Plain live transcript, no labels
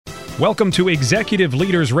Welcome to Executive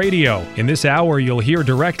Leaders Radio. In this hour, you'll hear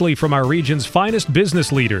directly from our region's finest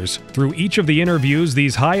business leaders. Through each of the interviews,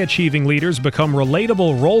 these high-achieving leaders become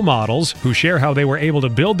relatable role models who share how they were able to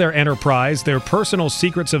build their enterprise, their personal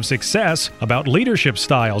secrets of success, about leadership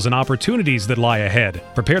styles and opportunities that lie ahead.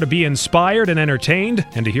 Prepare to be inspired and entertained,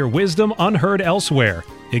 and to hear wisdom unheard elsewhere.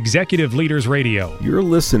 Executive Leaders Radio. You're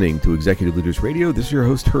listening to Executive Leaders Radio. This is your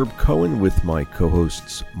host, Herb Cohen, with my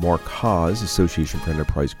co-hosts Mark Haas, Association for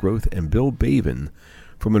Enterprise Growth, and Bill Bavin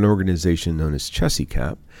from an organization known as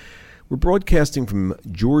ChessieCap. We're broadcasting from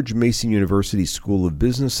George Mason University School of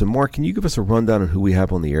Business. And Mark, can you give us a rundown on who we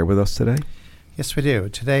have on the air with us today? Yes, we do.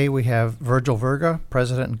 Today we have Virgil Verga,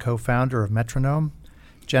 President and co-founder of Metronome,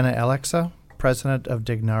 Jenna Alexa, President of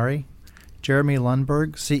Dignari, Jeremy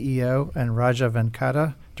Lundberg, CEO, and Raja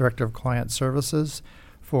Venkata, Director of Client Services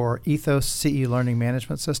for Ethos CE Learning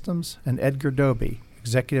Management Systems, and Edgar Doby,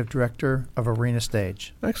 Executive Director of Arena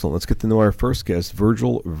Stage. Excellent. Let's get to know our first guest,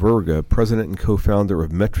 Virgil Verga, President and co-founder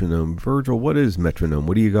of Metronome. Virgil, what is Metronome?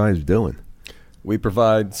 What are you guys doing? We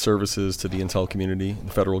provide services to the intel community,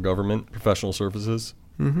 the federal government, professional services.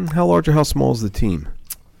 Mm-hmm. How large or how small is the team?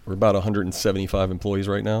 We're about 175 employees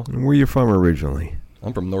right now. And where are you from originally?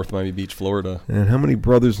 I'm from North Miami Beach, Florida. And how many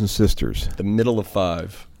brothers and sisters? The middle of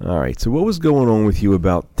 5. All right. So what was going on with you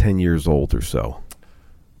about 10 years old or so?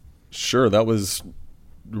 Sure. That was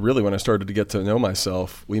really when I started to get to know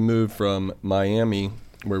myself. We moved from Miami,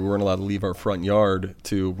 where we weren't allowed to leave our front yard,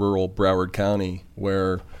 to rural Broward County,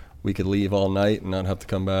 where we could leave all night and not have to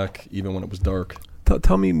come back even when it was dark.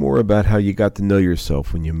 Tell me more about how you got to know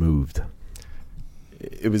yourself when you moved.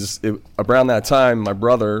 Around that time, my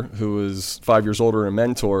brother, who was 5 years older and a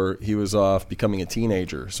mentor, he was off becoming a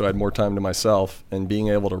teenager. So I had more time to myself, and being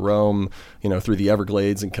able to roam, through the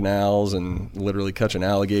Everglades and canals, and literally catching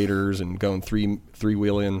alligators and going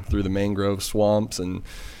three-wheeling through the mangrove swamps and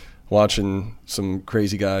watching some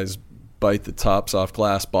crazy guys bite the tops off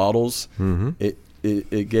glass bottles. Mm-hmm.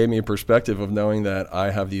 It gave me a perspective of knowing that I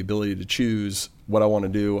have the ability to choose what I want to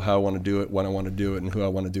do, how I want to do it, when I want to do it, and who I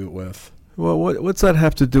want to do it with. Well, what's that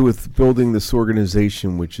have to do with building this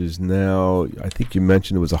organization, which is now, I think you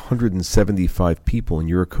mentioned it was 175 people, and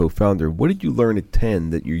you're a co-founder. What did you learn at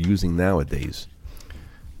 10 that you're using nowadays?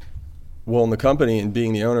 Well, in the company and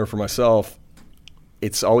being the owner for myself,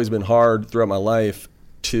 it's always been hard throughout my life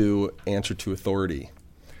to answer to authority.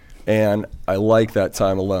 And I like that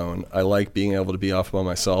time alone. I like being able to be off by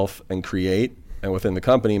myself and create. And within the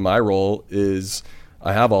company, my role is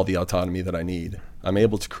I have all the autonomy that I need. I'm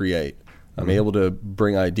able to create. I'm able to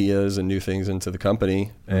bring ideas and new things into the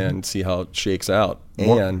company and see how it shakes out.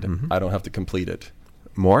 And I don't have to complete it.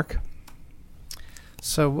 Mark?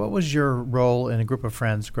 So what was your role in a group of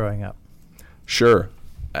friends growing up? Sure.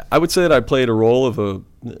 I would say that I played a role of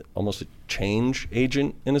almost a change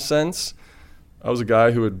agent in a sense. I was a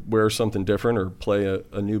guy who would wear something different or play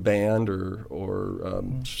a new band or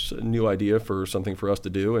a new idea for something for us to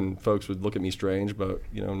do, and folks would look at me strange, but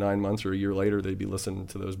 9 months or a year later, they'd be listening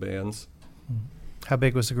to those bands. How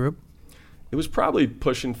big was the group? It was probably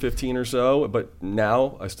pushing 15 or so, but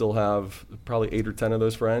now I still have probably 8 or 10 of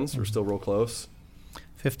those friends. We're still real close.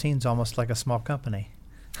 15's almost like a small company.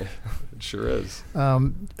 It sure is.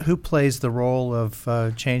 Who plays the role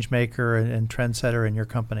of change maker and trendsetter in your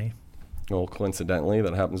company? Well, coincidentally,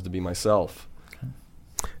 that happens to be myself. Okay.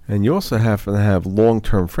 And you also have to have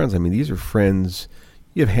long-term friends. I mean, these are friends.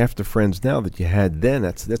 You have half the friends now that you had then.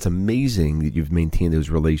 That's amazing that you've maintained those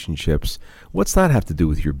relationships. What's that have to do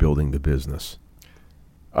with your building the business?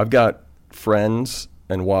 I've got friends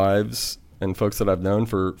and wives and folks that I've known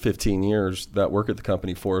for 15 years that work at the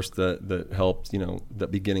company for us that helped,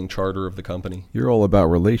 that beginning charter of the company. You're all about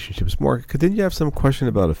relationships. Mark, didn't you have some question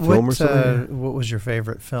about a film or something? What was your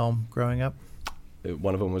favorite film growing up?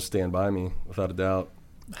 One of them was Stand By Me, without a doubt.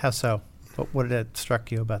 How so? What did it struck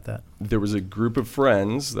you about that? There was a group of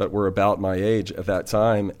friends that were about my age at that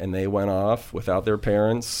time, and they went off without their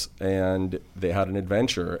parents, and they had an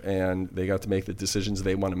adventure, and they got to make the decisions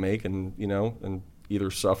they want to make, and and either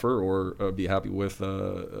suffer or be happy with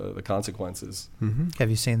the consequences. Mm-hmm. Have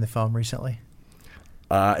you seen the film recently?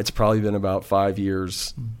 It's probably been about 5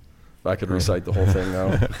 years. If I could recite the whole thing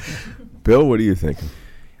now. Bill, what are you thinking?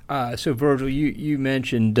 So Virgil, you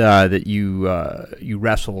mentioned that you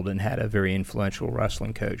wrestled and had a very influential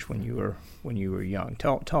wrestling coach when you were young.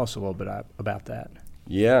 Tell us a little bit about that.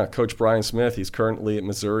 Yeah, Coach Brian Smith, he's currently at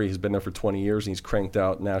Missouri. He's been there for 20 years, and he's cranked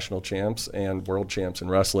out national champs and world champs in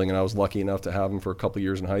wrestling, and I was lucky enough to have him for a couple of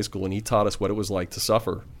years in high school, and he taught us what it was like to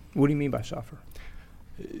suffer. What do you mean by suffer?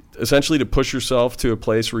 essentially to push yourself to a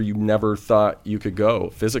place where you never thought you could go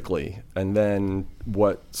physically, and then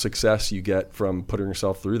what success you get from putting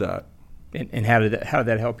yourself through that. And how did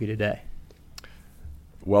that help you today?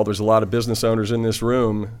 Well, there's a lot of business owners in this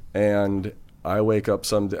room, and I wake up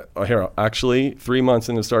actually 3 months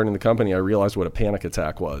into starting the company, I realized what a panic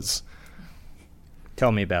attack was.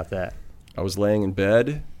 Tell me about that. I was laying in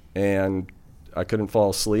bed and I couldn't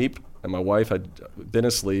fall asleep, and my wife had been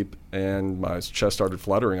asleep, and my chest started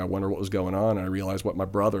fluttering. I wondered what was going on, and I realized what my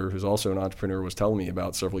brother, who's also an entrepreneur, was telling me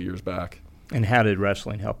about several years back. And how did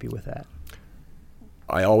wrestling help you with that?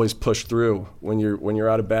 I always push through. When you're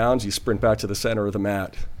out of bounds, you sprint back to the center of the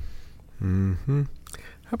mat. Mm-hmm.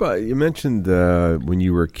 How about, you mentioned when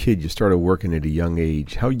you were a kid, you started working at a young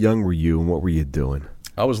age. How young were you, and what were you doing?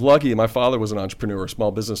 I was lucky. My father was an entrepreneur, a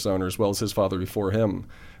small business owner, as well as his father before him.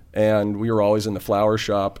 And we were always in the flower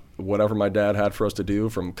shop, whatever my dad had for us to do,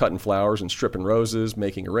 from cutting flowers and stripping roses,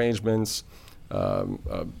 making arrangements,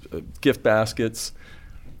 gift baskets.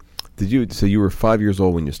 So you were 5 years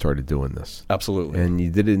old when you started doing this? Absolutely. And you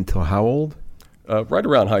did it until how old? Right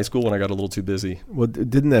around high school, when I got a little too busy. Well,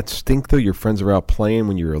 didn't that stink, though? Your friends are out playing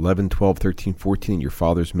when you're 11, 12, 13, 14, and your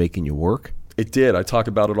father's making you work? It did. I talk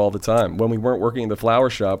about it all the time. When we weren't working in the flower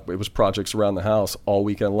shop, it was projects around the house all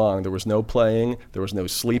weekend long. There was no playing. There was no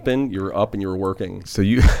sleeping. You were up and you were working. So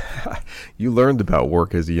you learned about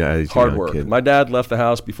work as a young Hard work. kid. My dad left the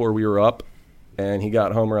house before we were up, and he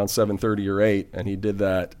got home around 7:30 or 8, and he did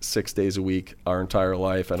that 6 days a week our entire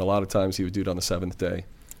life, and a lot of times he would do it on the 7th day.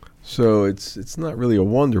 So it's not really a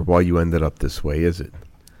wonder why you ended up this way, is it?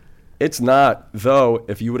 It's not, though.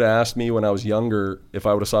 If you would have asked me when I was younger if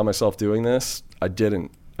I would have saw myself doing this, I didn't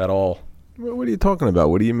at all. What are you talking about?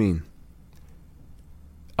 What do you mean?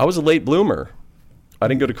 I was a late bloomer. I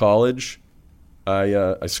didn't go to college.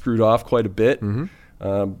 I screwed off quite a bit.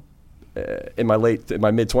 Mm-hmm. In my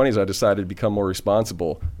mid-20s, I decided to become more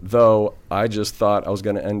responsible, though I just thought I was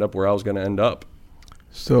going to end up where I was going to end up.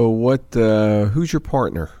 So who's your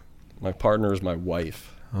partner? My partner is my wife.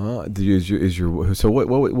 So what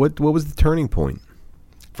was the turning point?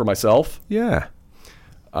 For myself? Yeah.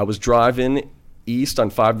 I was driving east on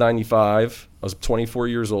 595. I was 24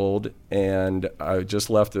 years old, and I just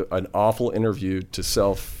left an awful interview to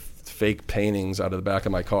sell fake paintings out of the back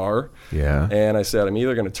of my car. Yeah. And I said, I'm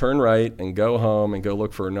either going to turn right and go home and go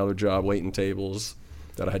look for another job waiting tables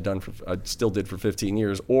that I still did for 15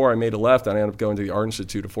 years, or I made a left and I ended up going to the Art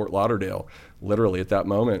Institute of Fort Lauderdale, literally at that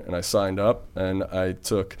moment. And I signed up and I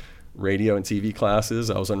took radio and TV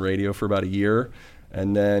classes. I was on radio for about a year.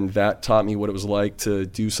 And then that taught me what it was like to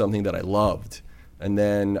do something that I loved. And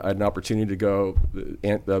then I had an opportunity to go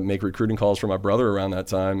make recruiting calls for my brother around that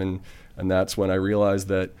time. And that's when I realized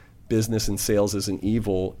that business and sales isn't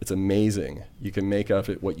evil. It's amazing. You can make of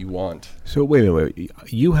it what you want. So wait a minute.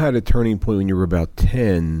 You had a turning point when you were about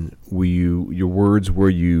 10 where your words were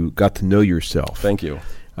you got to know yourself. Thank you.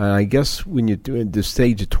 I guess when you're doing the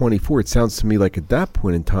stage of 24, it sounds to me like at that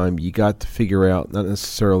point in time, you got to figure out not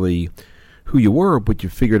necessarily who you were, but you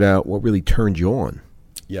figured out what really turned you on.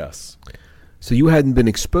 Yes. So you hadn't been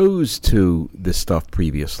exposed to this stuff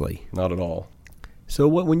previously? Not at all. So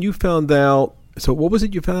when you found out, so what was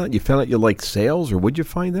it you found out? You found out you liked sales, or what did you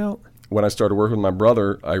find out? When I started working with my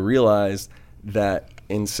brother, I realized that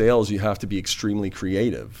in sales you have to be extremely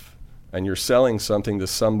creative, and you're selling something to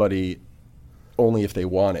somebody only if they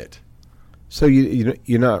want it. So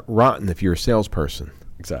you're not rotten if you're a salesperson.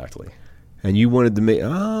 Exactly. And you wanted to make,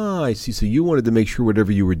 I see. So you wanted to make sure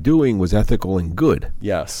whatever you were doing was ethical and good.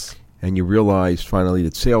 Yes. And you realized finally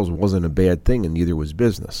that sales wasn't a bad thing and neither was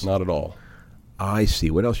business. Not at all. I see.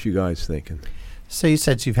 What else are you guys thinking? So you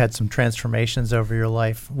said you've had some transformations over your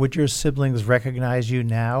life. Would your siblings recognize you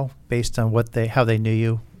now based on how they knew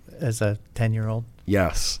you as a 10-year-old?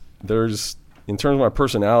 Yes. In terms of my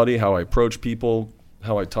personality, how I approach people,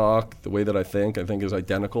 how I talk, the way that I think is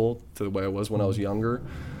identical to the way I was when I was younger.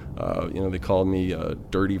 They called me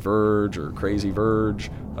Dirty Verge or Crazy Verge.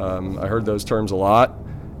 I heard those terms a lot.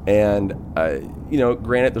 And,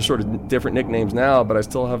 granted, there's sort of different nicknames now, but I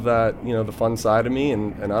still have that, the fun side of me.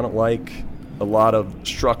 And I don't like a lot of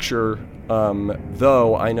structure,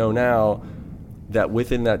 though I know now that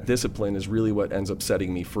within that discipline is really what ends up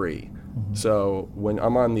setting me free. Mm-hmm. So when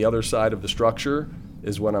I'm on the other side of the structure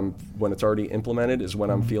is when it's already implemented, is when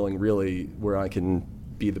I'm feeling really where I can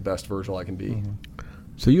be the best version I can be. Mm-hmm.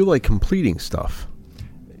 So you like completing stuff?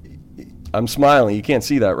 I'm smiling. You can't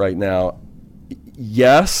see that right now.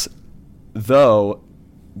 Yes, though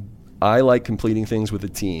I like completing things with a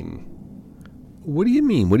team. What do you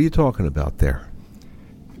mean? What are you talking about there?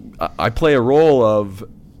 I play a role of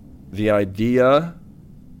the idea,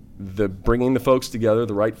 the bringing the folks together,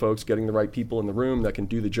 the right folks, getting the right people in the room that can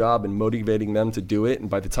do the job and motivating them to do it. And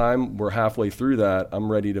by the time we're halfway through that,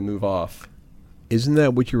 I'm ready to move off. Isn't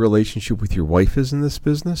that what your relationship with your wife is in this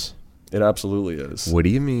business? It absolutely is. What do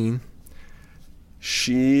you mean?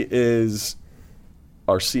 She is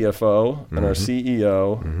our CFO and our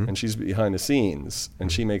CEO, and she's behind the scenes,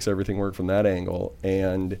 and she makes everything work from that angle.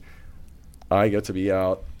 And I get to be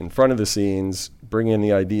out in front of the scenes, bring in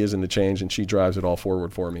the ideas and the change, and she drives it all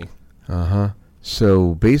forward for me.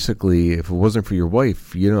 So basically, if it wasn't for your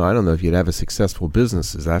wife, I don't know if you'd have a successful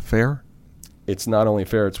business. Is that fair? It's not only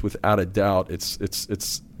fair; it's without a doubt.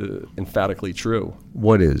 It's emphatically true.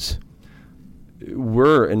 What is?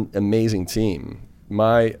 We're an amazing team.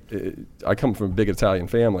 I come from a big Italian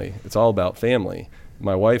family. It's all about family.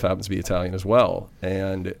 My wife happens to be Italian as well,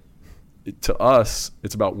 and to us,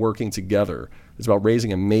 it's about working together. It's about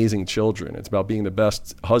raising amazing children. It's about being the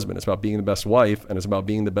best husband. It's about being the best wife, and it's about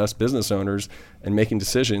being the best business owners and making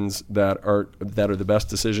decisions that are the best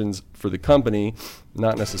decisions for the company,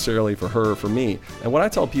 not necessarily for her or for me. And what I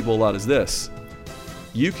tell people a lot is this: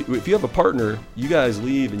 if you have a partner, you guys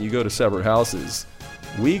leave and you go to separate houses.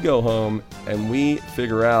 We go home and we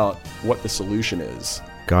figure out what the solution is.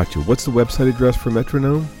 Gotcha. What's the website address for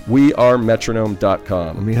Metronome?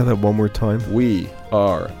 WeAreMetronome.com. Let me have that one more time.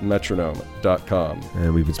 WeAreMetronome.com.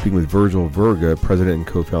 And we've been speaking with Virgil Verga, president and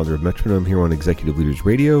co-founder of Metronome, here on Executive Leaders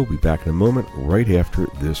Radio. We'll be back in a moment, right after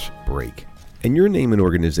this break. And your name and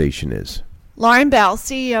organization is? Lauren Bell,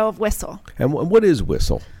 CEO of Whistle. And what is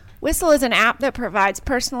Whistle? Whistle is an app that provides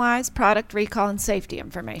personalized product recall and safety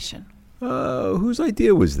information. Whose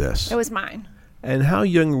idea was this? It was mine. And how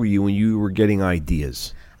young were you when you were getting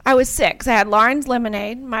ideas? I was 6. I had Lauren's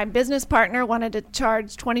Lemonade. My business partner wanted to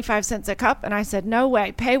charge 25 cents a cup, and I said, no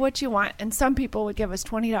way, pay what you want. And some people would give us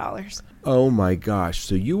 $20. Oh my gosh.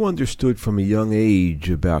 So you understood from a young age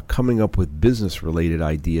about coming up with business-related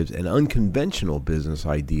ideas and unconventional business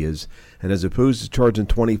ideas. And as opposed to charging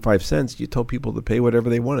 25 cents, you told people to pay whatever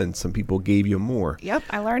they wanted, and some people gave you more. Yep,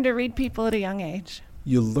 I learned to read people at a young age.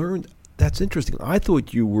 You learned... That's interesting. I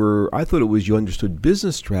thought it was you understood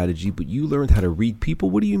business strategy, but you learned how to read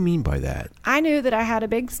people. What do you mean by that? I knew that I had a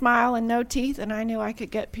big smile and no teeth, and I knew I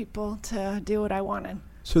could get people to do what I wanted.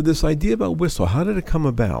 So this idea about Whistle, how did it come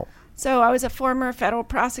about? So I was a former federal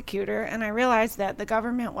prosecutor, and I realized that the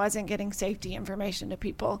government wasn't getting safety information to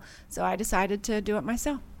people, so I decided to do it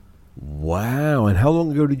myself. Wow. And how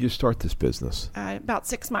long ago did you start this business? About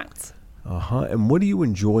 6 months. And what are you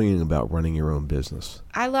enjoying about running your own business?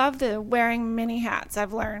 I love wearing many hats.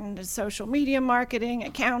 I've learned social media marketing,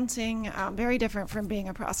 accounting, very different from being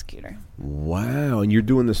a prosecutor. Wow. And you're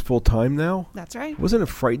doing this full time now? That's right. Wasn't it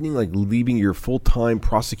frightening, like leaving your full-time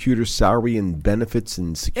prosecutor's salary and benefits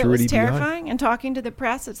and security behind? It was terrifying. And talking to the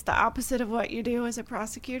press, it's the opposite of what you do as a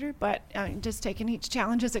prosecutor, but just taking each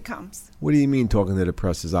challenge as it comes. What do you mean talking to the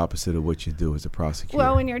press is opposite of what you do as a prosecutor?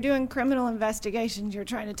 Well, when you're doing criminal investigations, you're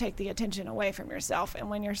trying to take the attention away from yourself. And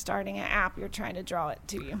when you're starting an app, you're trying to draw it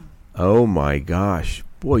to you. Oh my gosh.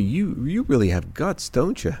 Boy, you really have guts,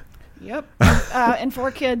 don't you? Yep. And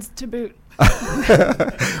 4 kids to boot.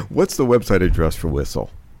 What's the website address for Whistle?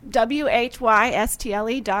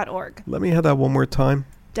 WHYSTLE.org. Let me have that one more time.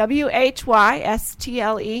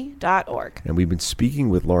 WHYSTLE.org. And we've been speaking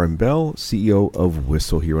with Lauren Bell, CEO of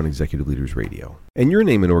Whistle, here on Executive Leaders Radio. And your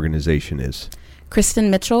name and organization is? Kristen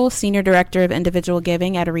Mitchell, Senior Director of Individual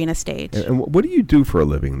Giving at Arena Stage. And what do you do for a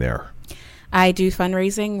living there? I do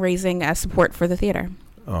fundraising, raising support for the theater.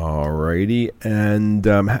 All righty. And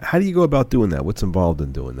how do you go about doing that? What's involved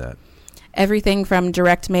in doing that? Everything from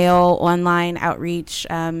direct mail, online outreach,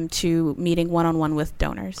 to meeting one-on-one with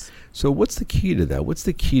donors. So what's the key to that? What's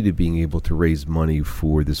the key to being able to raise money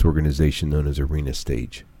for this organization known as Arena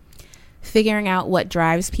Stage? Figuring out what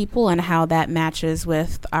drives people and how that matches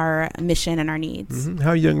with our mission and our needs. Mm-hmm.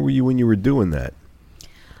 How young were you when you were doing that?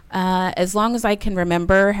 As long as I can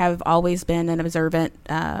remember, have always been an observant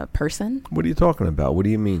person. What are you talking about? What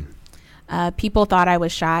do you mean? People thought I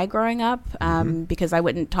was shy growing up because I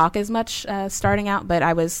wouldn't talk as much starting out, but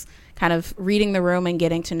I was kind of reading the room and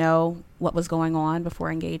getting to know what was going on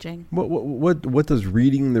before engaging. What does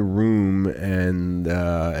reading the room and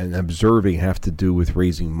observing have to do with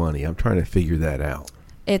raising money? I'm trying to figure that out.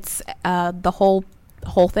 It's the whole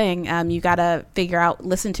thing. You got to figure out,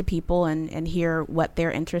 listen to people and hear what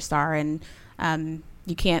their interests are, and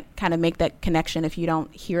you can't kind of make that connection if you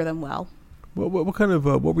don't hear them well. What kind of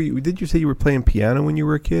what were you? Did you say you were playing piano when you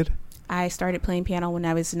were a kid? I started playing piano when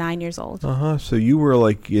I was 9 years old. So you were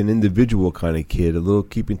like an individual kind of kid, a little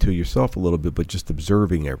keeping to yourself a little bit, but just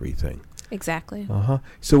observing everything. Exactly.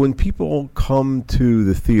 So when people come to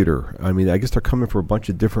the theater, I mean, I guess they're coming for a bunch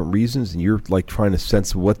of different reasons, and you're like trying to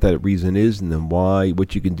sense what that reason is, and then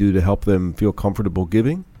what you can do to help them feel comfortable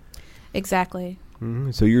giving. Exactly.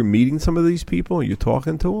 So you're meeting some of these people. You're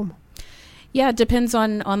talking to them. Yeah, it depends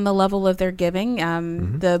on the level of their giving.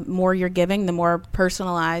 The more you're giving, the more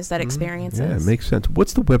personalized that experience Yeah, is. it makes sense.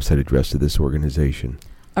 What's the website address of this organization?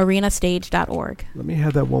 Arenastage.org. Let me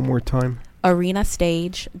have that one more time.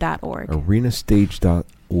 Arenastage.org.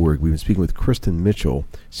 Arenastage.org. We've been speaking with Kristen Mitchell,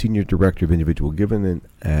 Senior Director of Individual Giving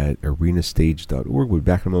at Arenastage.org. We'll be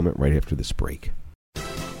back in a moment right after this break.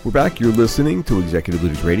 We're back. You're listening to Executive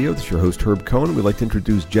Leaders Radio. This is your host, Herb Cohen. We'd like to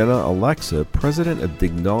introduce Jenna Alexa, President of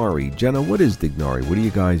Dignari. Jenna, what is Dignari? What are you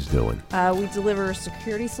guys doing? We deliver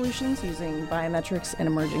security solutions using biometrics and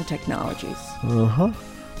emerging technologies.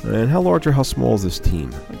 And how large or how small is this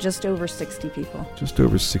team? Just over 60 people. Just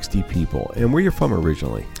over 60 people. And where are you from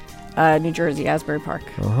originally? New Jersey, Asbury Park.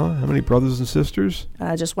 How many brothers and sisters?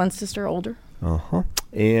 Just one sister older.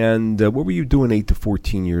 And what were you doing 8 to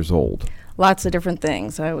 14 years old? Lots of different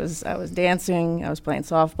things. I was dancing. I was playing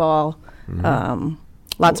softball.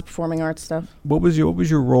 Lots of performing arts stuff. What was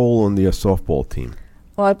your role on the softball team?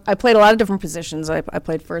 Well, I played a lot of different positions. I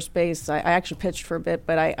played first base. I actually pitched for a bit,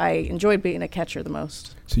 but I enjoyed being a catcher the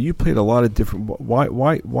most. So you played a lot of different.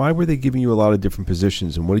 Why were they giving you a lot of different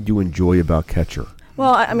positions, and what did you enjoy about catcher?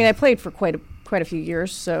 Well, I mean, I played for quite a few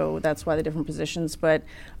years, so that's why the different positions. But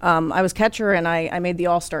I was catcher, and I made the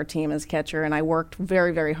all-star team as catcher, and I worked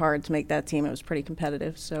very, very hard to make that team. It was pretty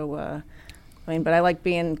competitive. So, but I like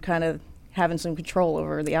being kind of having some control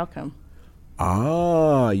over the outcome.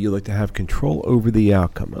 You like to have control over the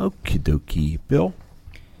outcome. Okie dokie. Bill?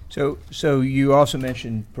 So you also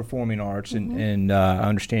mentioned performing arts, and I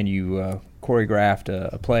understand you choreographed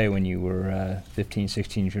a play when you were 15,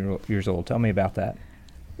 16 years old. Tell me about that.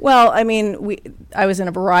 Well, I mean, I was in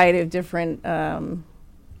a variety of different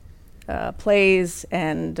plays,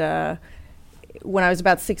 and when I was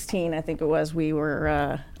about 16, I think it was,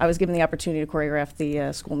 I was given the opportunity to choreograph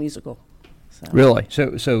the school musical. So. Really?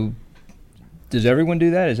 So does everyone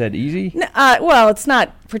do that? Is that easy? No, well, it's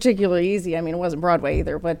not particularly easy. I mean, it wasn't Broadway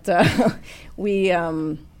either, but it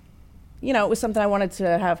was something I wanted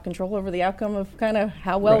to have control over the outcome of kind of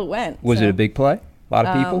how well it went. Was it a big play? A lot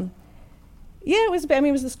of people? Yeah, it was. I mean,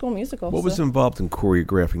 it was the school musical. What was involved in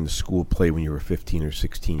choreographing the school play when you were 15 or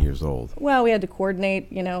 16 years old? Well, we had to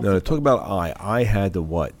coordinate, No, talk about I had to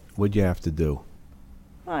what? What'd you have to do?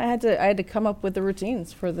 Well, I had to come up with the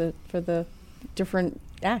routines for the different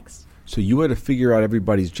acts. So you had to figure out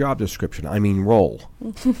everybody's job description. I mean, role.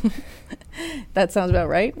 That sounds about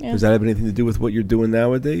right. Yeah. Does that have anything to do with what you're doing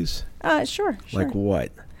nowadays? Sure. Like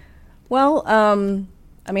what? Well,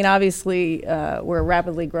 I mean, obviously, we're a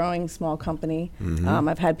rapidly growing small company.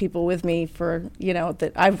 I've had people with me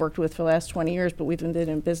that I've worked with for the last 20 years, but we've been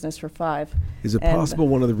in business for 5. Is it possible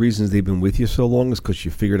one of the reasons they've been with you so long is because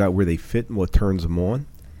you figured out where they fit and what turns them on?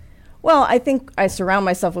 Well, I think I surround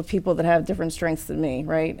myself with people that have different strengths than me,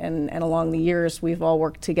 right? And along the years, we've all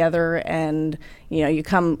worked together, and you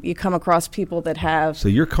come across people that have. So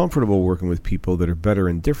you're comfortable working with people that are better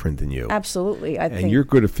and different than you. Absolutely, I think. And you're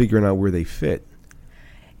good at figuring out where they fit.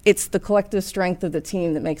 It's the collective strength of the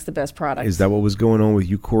team that makes the best product. Is that what was going on with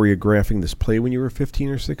you choreographing this play when you were 15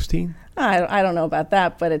 or 16? I don't know about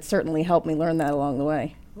that, but it certainly helped me learn that along the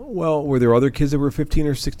way. Well, were there other kids that were 15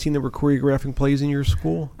 or 16 that were choreographing plays in your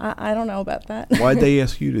school? I don't know about that. Why'd they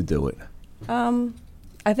ask you to do it?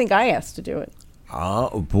 I think I asked to do it.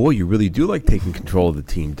 Oh, boy, you really do like taking control of the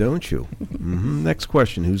team, don't you? Next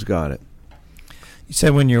question, who's got it? You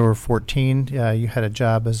said when you were 14, you had a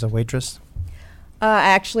job as a waitress?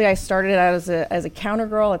 Actually, I started out as a counter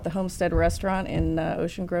girl at the Homestead Restaurant in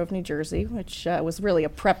Ocean Grove, New Jersey, which was really a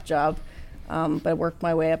prep job. But I worked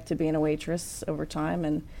my way up to being a waitress over time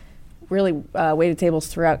and really waited tables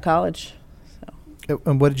throughout college. So.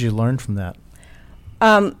 And what did you learn from that?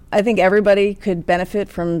 I think everybody could benefit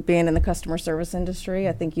from being in the customer service industry.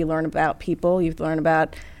 I think you learn about people. You learn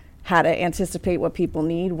about how to anticipate what people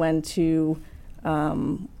need, when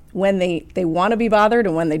they want to be bothered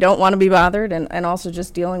and when they don't want to be bothered, and also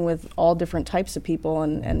just dealing with all different types of people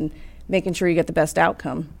and making sure you get the best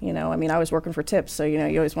outcome. I mean, I was working for tips, so you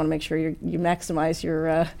always want to make sure you maximize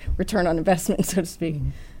your return on investment, so to speak.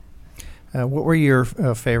 What were your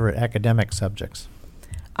favorite academic subjects?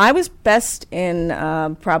 I was best in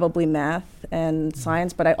probably math and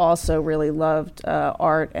science, but I also really loved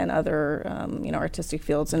art and other artistic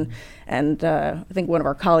fields. And I think one of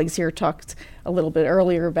our colleagues here talked a little bit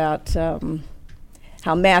earlier about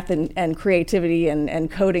how math and creativity and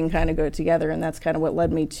coding kind of go together, and that's kind of what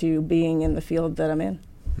led me to being in the field that I'm in.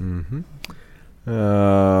 Mm-hmm.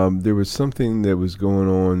 There was something that was going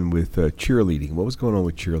on with cheerleading. What was going on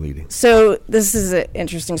with cheerleading? So this is an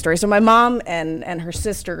interesting story. So my mom and her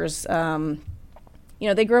sisters,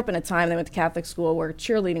 they grew up in a time, they went to Catholic school where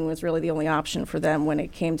cheerleading was really the only option for them when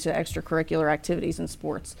it came to extracurricular activities and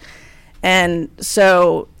sports. And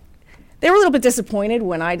so they were a little bit disappointed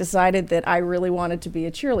when I decided that I really wanted to be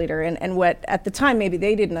a cheerleader. And what at the time maybe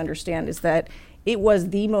they didn't understand is that it was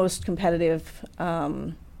the most competitive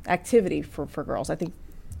activity for girls. I think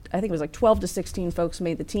it was like 12 to 16 folks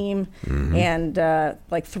made the team, and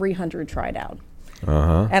like 300 tried out.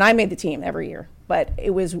 And I made the team every year, but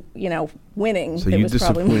it was, winning. So you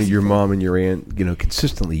disappointed your mom and your aunt,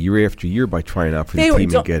 consistently year after year by trying out for the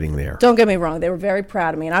team and getting there. Don't get me wrong; they were very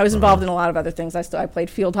proud of me, and I was involved in a lot of other things. I played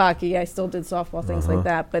field hockey. I still did softball, things like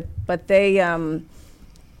that. But they,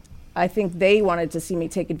 I think they wanted to see me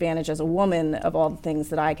take advantage as a woman of all the things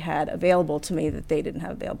that I had available to me that they didn't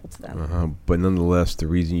have available to them. But nonetheless, the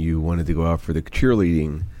reason you wanted to go out for the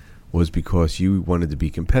cheerleading was because you wanted to be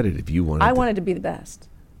competitive. I wanted to be the best.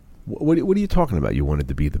 What are you talking about? You wanted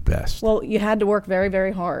to be the best? Well, you had to work very,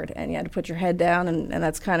 very hard, and you had to put your head down, and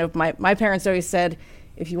that's kind of my parents always said,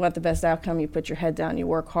 if you want the best outcome, you put your head down, you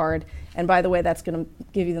work hard, and by the way, that's going to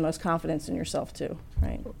give you the most confidence in yourself too,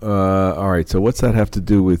 right? All right, so what's that have to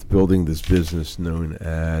do with building this business known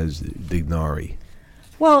as Dignari?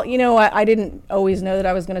 Well, I didn't always know that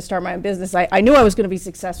I was going to start my own business. I knew I was going to be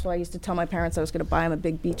successful. I used to tell my parents I was going to buy them a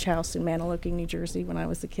big beach house in Manahawkin, New Jersey when I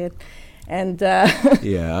was a kid. And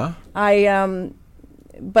yeah.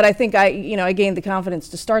 But I think I gained the confidence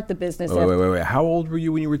to start the business. Wait. How old were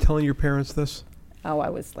you when you were telling your parents this? Oh, I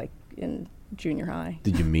was like in junior high.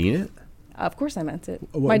 Did you mean it? Of course I meant it.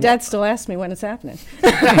 My dad still asks me when it's happening.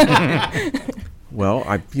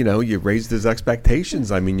 Well, you raised his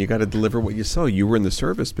expectations. I mean, you got to deliver what you sell. You were in the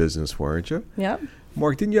service business, weren't you? Yep.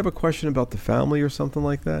 Mark, didn't you have a question about the family or something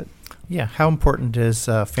like that? Yeah. How important is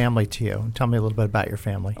family to you? Tell me a little bit about your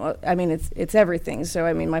family. Well, I mean, it's everything. So,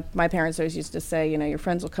 I mean, my parents always used to say, your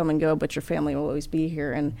friends will come and go, but your family will always be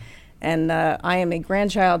here. And I am a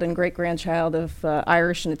grandchild and great-grandchild of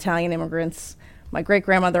Irish and Italian immigrants. My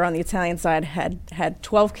great-grandmother on the Italian side had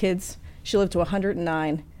 12 kids. She lived to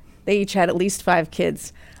 109. They each had at least 5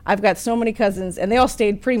 kids. I've got so many cousins, and they all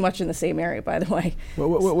stayed pretty much in the same area, by the way.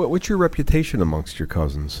 What's your reputation amongst your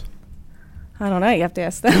cousins? I don't know. You have to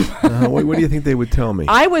ask them. What do you think they would tell me?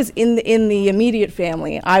 I was in the immediate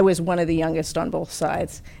family. I was one of the youngest on both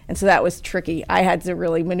sides, and so that was tricky. I had to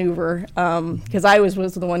really maneuver because I was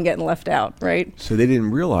the one getting left out, right? So they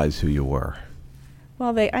didn't realize who you were.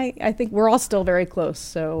 Well, I think we're all still very close.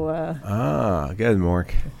 So. Go ahead,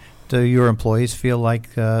 Mark. Do your employees feel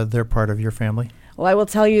like they're part of your family? Well, I will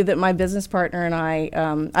tell you that my business partner and I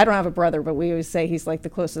don't have a brother, but we always say he's like the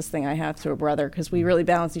closest thing I have to a brother because we really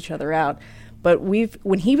balance each other out. But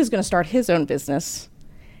when he was going to start his own business,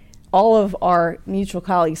 all of our mutual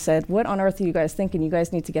colleagues said, "What on earth are you guys thinking? You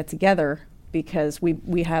guys need to get together because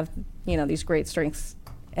we have these great strengths,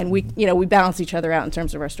 and we balance each other out in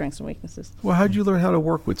terms of our strengths and weaknesses." Well, how'd you learn how to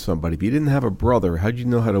work with somebody? If you didn't have a brother, how'd you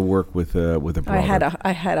know how to work with a brother?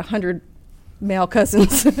 I had 100 male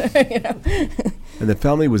cousins. And the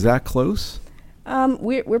family was that close?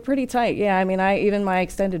 We're pretty tight. Yeah, I mean, even my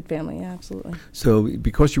extended family. Yeah, absolutely. So,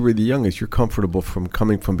 because you were the youngest, you're comfortable from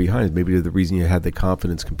coming from behind. Maybe the reason you had the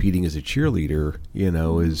confidence competing as a cheerleader,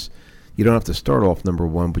 is you don't have to start off number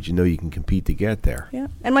one, but you can compete to get there. Yeah,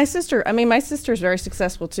 and my sister's very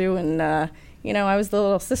successful too, and I was the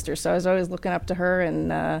little sister, so I was always looking up to her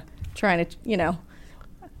and trying to,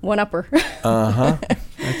 one up her.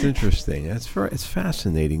 That's interesting. It's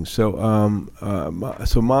fascinating. So,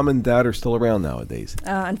 so mom and dad are still around nowadays.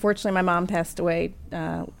 Unfortunately, my mom passed away.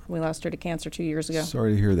 We lost her to cancer 2 years ago.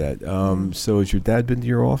 Sorry to hear that. So, has your dad been to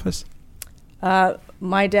your office?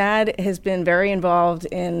 My dad has been very involved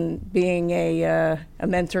in being a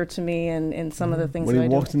mentor to me and in some of the things. When he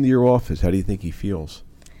walks into your office, how do you think he feels?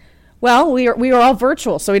 Well, we are all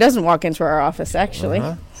virtual, so he doesn't walk into our office actually.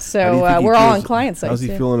 So we're all on client side. How's he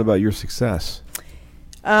feeling about your success?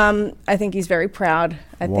 I think he's very proud.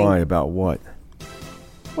 Why? About what?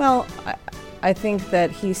 Well, I think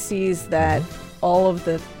that he sees that all of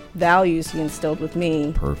the values he instilled with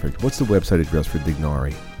me. Perfect. What's the website address for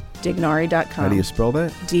Dignari? Dignari.com. How do you spell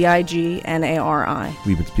that? Dignari.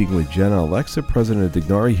 We've been speaking with Jenna Alexa, president of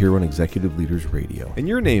Dignari, here on Executive Leaders Radio. And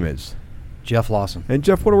your name is? Jeff Lawson. And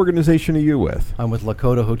Jeff, what organization are you with? I'm with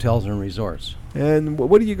Lakota Hotels and Resorts. And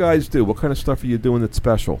what do you guys do? What kind of stuff are you doing that's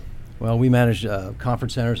special? Well, we manage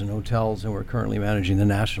conference centers and hotels, and we're currently managing the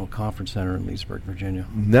National Conference Center in Leesburg, Virginia.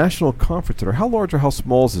 National Conference Center. How large or how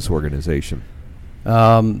small is this organization?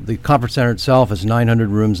 The conference center itself is 900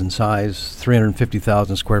 rooms in size,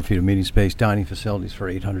 350,000 square feet of meeting space, dining facilities for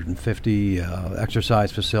 850,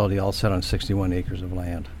 exercise facility, all set on 61 acres of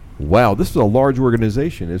land. Wow, this is a large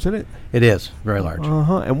organization, isn't it? It is very large.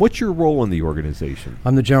 And what's your role in the organization?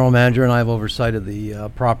 I'm the general manager, and I have oversight of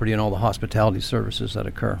the property and all the hospitality services that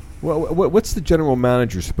occur. Well, what's the general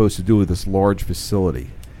manager supposed to do with this large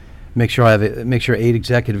facility? Make sure 8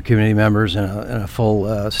 executive committee members and a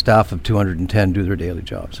full staff of 210 do their daily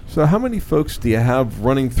jobs. So how many folks do you have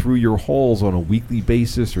running through your halls on a weekly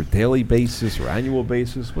basis or daily basis or annual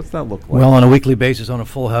basis? What's that look like? Well, on a weekly basis, on a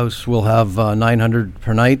full house, we'll have 900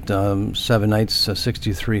 per night, 7 nights,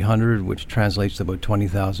 6,300, which translates to about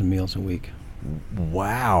 20,000 meals a week.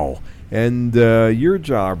 Wow. And your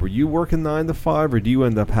job, are you working 9 to 5, or do you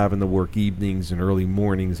end up having to work evenings and early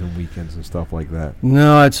mornings and weekends and stuff like that?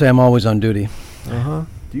 No, I'd say I'm always on duty.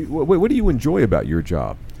 What do you enjoy about your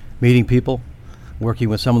job? Meeting people, working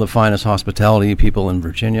with some of the finest hospitality people in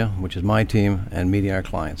Virginia, which is my team, and meeting our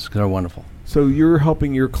clients, because they're wonderful. So you're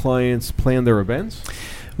helping your clients plan their events?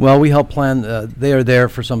 Well, we help plan. They are there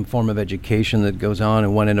for some form of education that goes on at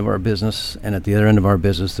one end of our business, and at the other end of our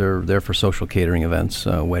business, they're there for social catering events,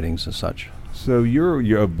 weddings and such. So you're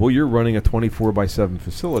running a 24/7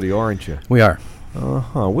 facility, aren't you? We are.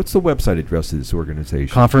 What's the website address of this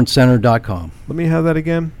organization? Conferencecenter.com. Let me have that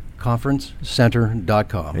again.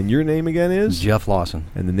 Conferencecenter.com. And your name again is? Jeff Lawson.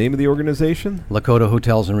 And the name of the organization? Lakota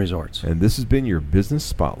Hotels and Resorts. And this has been your Business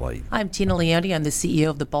Spotlight. I'm Tina Leone. I'm the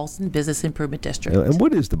CEO of the Ballston Business Improvement District. And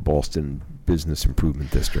what is the Ballston Business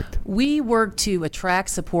Improvement District? We work to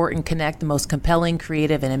attract, support, and connect the most compelling,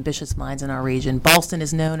 creative, and ambitious minds in our region. Ballston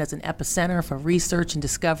is known as an epicenter for research and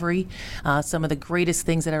discovery. Some of the greatest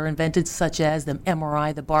things that are invented, such as the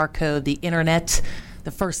MRI, the barcode, the internet, the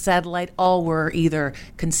first satellite, all were either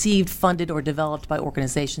conceived, funded, or developed by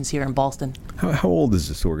organizations here in Ballston. How old is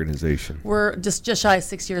this organization? We're just shy of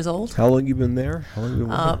 6 years old. How long have you been there?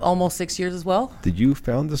 Almost 6 years as well. Did you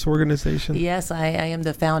found this organization? Yes, I am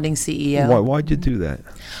the founding CEO. Why'd you do that?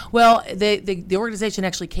 Well, the organization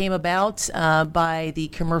actually came about by the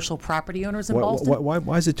commercial property owners in Ballston. Why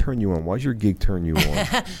does it turn you on? Why does your gig turn you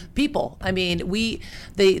on? People. I mean,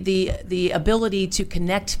 the ability to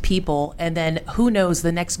connect people, and then who knows, the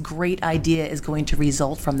next great idea is going to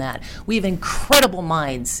result from that. We have incredible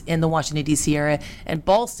minds in the Washington, D.C. area, and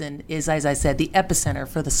Ballston is, as I said, the epicenter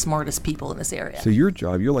for the smartest people in this area. So your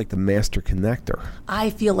job, you're like the master connector. I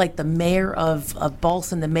feel like the mayor of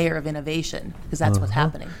Ballston, the mayor of innovation, because that's what's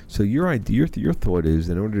happening. So your idea, your thought is,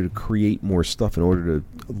 in order to create more stuff, in order to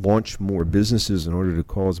launch more businesses, in order to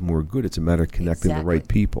cause more good, it's a matter of connecting the right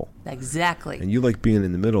people. Exactly. And you like being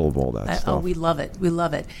in the middle of all that stuff. Oh, we love it. We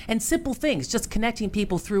love it. And simple things, just connecting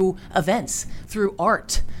people through events, through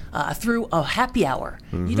art, through a happy hour.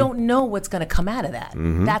 You don't know what's going to come out of that.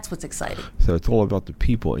 That's what's exciting. So it's all about the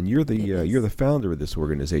people. And you're the founder of this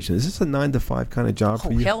organization. Is this a 9 to 5 kind of job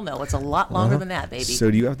for you? Oh, hell no. It's a lot longer than that, baby.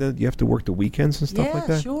 So do you have to work the weekends and stuff like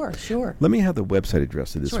that? Yeah, sure. Let me have the website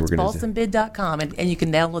address of this organization. It's ballstonbid.com, and you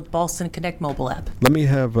can download the Ballston Connect mobile app. Let me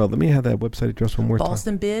have that website address one more time.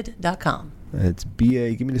 Ballstonbid.com. It's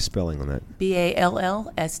B-A, give me the spelling on that.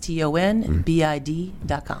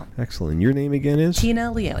 BALLSTONBID.com. Excellent. And your name again is?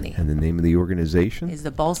 Tina Leone. And the name of the organization? Is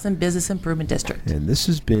the Ballston Business Improvement District. And this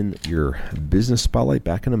has been your Business Spotlight.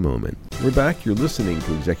 Back in a moment. We're back. You're listening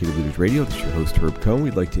to Executive Leaders Radio. This is your host, Herb Cohen.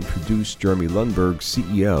 We'd like to introduce Jeremy Lundberg,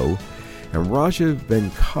 CEO, and Raja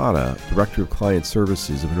Venkata, Director of Client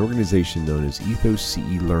Services of an organization known as Ethos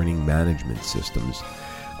CE Learning Management Systems.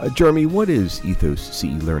 Jeremy, what is Ethos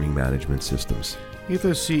CE Learning Management Systems?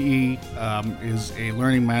 Ethos CE is a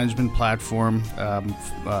learning management platform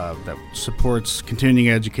that supports continuing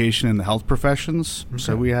education in the health professions. Okay.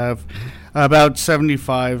 So we have about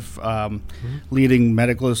 75 leading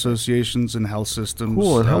medical associations and health systems.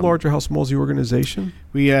 Cool. And how large or how small is the organization?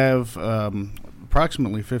 We have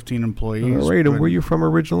approximately 15 employees. All right. And where are you from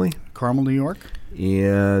originally? Carmel, New York.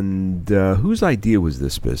 And whose idea was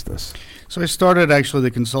this business? So I started actually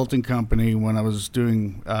the consulting company when I was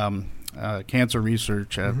doing cancer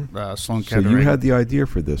research at Sloan Kettering. So you had the idea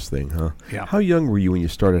for this thing, huh? Yeah. How young were you when you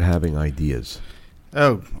started having ideas?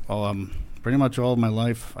 Oh, well, pretty much all of my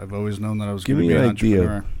life, I've always known that I was going to be an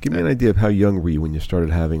entrepreneur. Give me an idea of how young were you when you started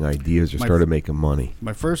having ideas or started making money?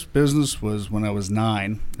 My first business was when I was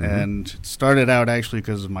 9, and it started out actually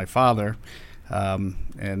because of my father.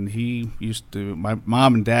 And he used to, my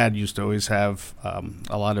mom and dad used to always have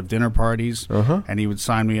a lot of dinner parties, and he would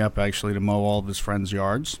sign me up actually to mow all of his friends'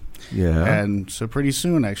 yards. Yeah. And so pretty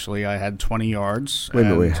soon, actually, I had 20 yards. Wait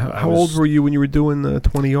a minute. How old were you when you were doing the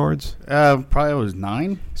 20 yards? Probably I was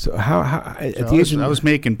 9. So at So the age I was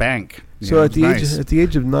making bank. So at the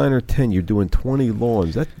age of 9 or 10, you're doing 20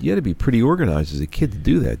 lawns. You had to be pretty organized as a kid to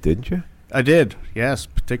do that, didn't you? I did, yes,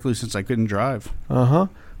 particularly since I couldn't drive.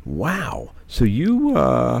 Wow. So you,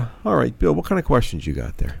 all right, Bill, what kind of questions you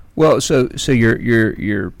got there? Well, so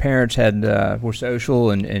your parents were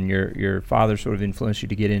social, and your father sort of influenced you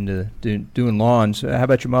to get into doing lawns. How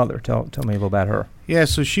about your mother? Tell me a little about her. Yeah,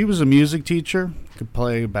 so she was a music teacher, could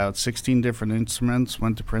play about 16 different instruments,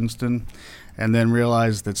 went to Princeton, and then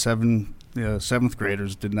realized that seventh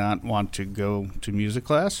graders did not want to go to music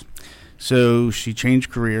class. So she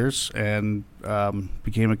changed careers and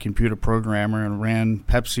became a computer programmer and ran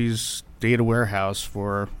Pepsi's data warehouse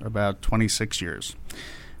for about 26 years.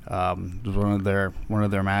 Was one of their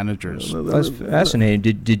managers. That's fascinating.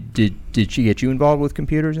 Did she get you involved with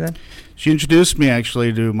computers then? She introduced me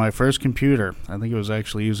actually to my first computer. I think it was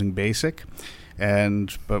actually using BASIC.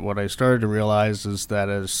 But what I started to realize is that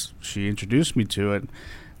as she introduced me to it,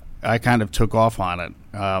 I kind of took off on it.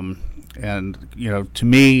 And to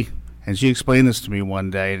me, and she explained this to me one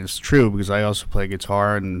day, and it's true because I also play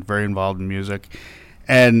guitar and very involved in music.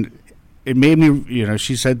 And it made me,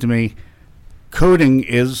 she said to me, coding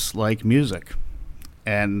is like music.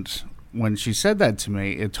 And when she said that to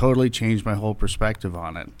me, it totally changed my whole perspective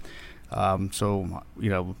on it. So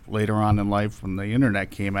later on in life, when the internet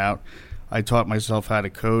came out, I taught myself how to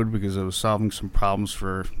code because I was solving some problems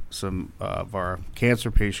for some of our cancer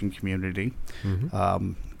patient community.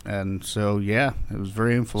 And so, it was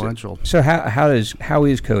very influential. So how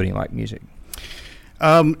is coding like music?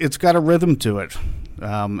 It's got a rhythm to it.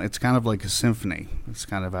 It's kind of like a symphony. It's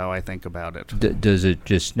kind of how I think about it. Does it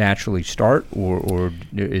just naturally start, or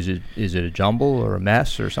is it a jumble or a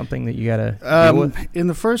mess or something that you got to deal with? In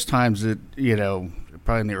the first times,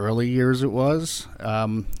 probably in the early years it was.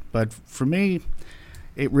 But for me,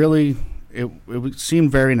 it really it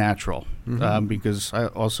seemed very natural because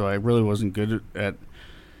I really wasn't good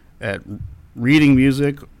at reading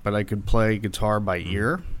music, but I could play guitar by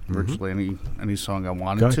ear, virtually any song I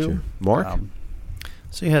wanted to. Mark?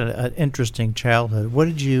 So you had an interesting childhood. What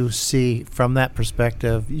did you see from that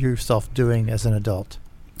perspective yourself doing as an adult?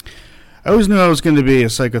 I always knew I was going to be a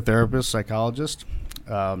psychotherapist, psychologist,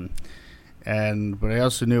 but I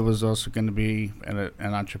also knew I was also going to be an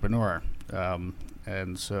entrepreneur.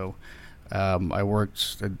 And so I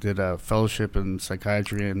did a fellowship in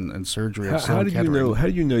psychiatry and surgery. How did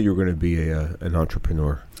you know you were going to be an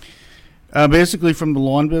entrepreneur? Basically from the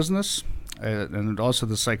lawn business. And also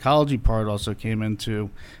the psychology part also came into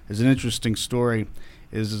as an interesting story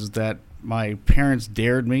is that my parents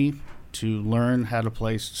dared me to learn how to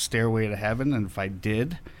play Stairway to Heaven, and if I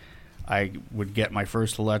did, I would get my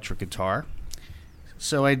first electric guitar.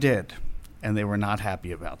 So I did, and they were not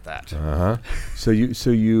happy about that. So you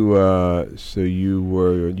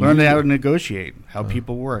learned how to negotiate, how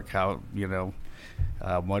people work, how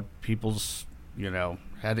what people's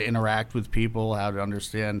how to interact with people, how to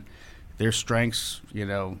understand their strengths,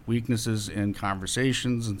 weaknesses in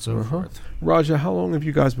conversations and so forth. Raja, how long have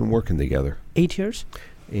you guys been working together? 8 years.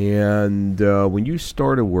 And when you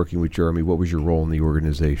started working with Jeremy, what was your role in the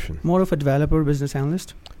organization? More of a developer, business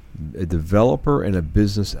analyst. A developer and a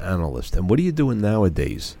business analyst. And what are you doing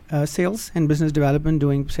nowadays? Sales and business development,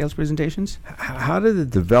 doing sales presentations. How did a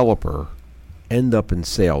developer end up in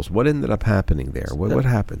sales? What ended up happening there? What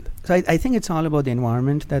happened? So I think it's all about the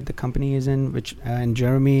environment that the company is in, which and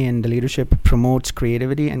Jeremy and the leadership promotes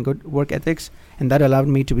creativity and good work ethics, and that allowed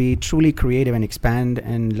me to be truly creative and expand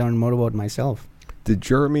and learn more about myself. Did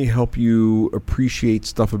Jeremy help you appreciate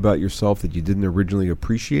stuff about yourself that you didn't originally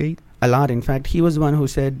appreciate? A lot. In fact, he was the one who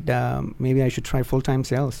said maybe I should try full-time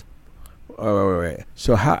sales. Right.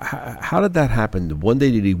 So how did that happen? One day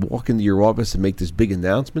did he walk into your office and make this big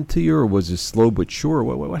announcement to you, or was it slow but sure?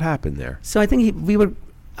 What happened there? So I think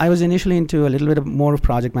I was initially into a little bit more of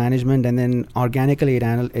project management, and then organically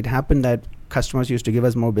it happened that customers used to give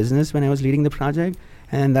us more business when I was leading the project,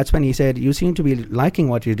 and that's when he said, "You seem to be liking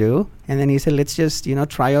what you do," and then he said, "Let's just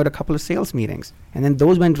try out a couple of sales meetings," and then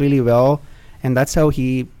those went really well, and that's how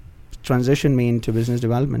he transitioned me into business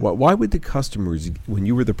development. Why would the customers, when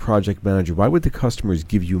you were the project manager, why would the customers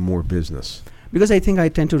give you more business? Because I think I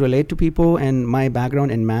tend to relate to people, and my background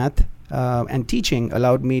in math and teaching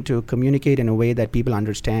allowed me to communicate in a way that people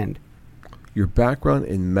understand. Your background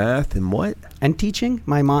in math and what? And teaching.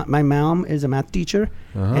 My mom is a math teacher,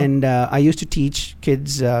 and I used to teach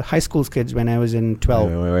kids, high school kids, when I was in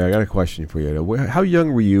 12. Wait, I got a question for you. How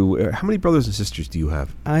young were you? How many brothers and sisters do you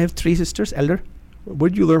have? I have 3 sisters, elder. What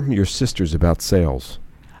did you learn from your sisters about sales?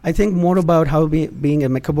 I think more about how being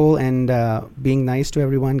amicable and being nice to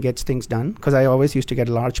everyone gets things done, because I always used to get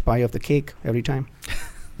a large pie of the cake every time.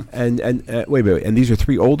 And wait, and these are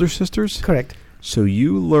 3 older sisters? Correct. So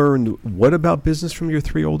you learned what about business from your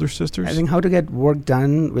 3 older sisters? I think how to get work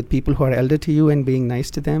done with people who are elder to you and being nice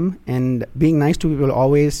to them. And being nice to people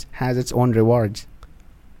always has its own rewards.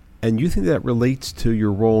 And you think that relates to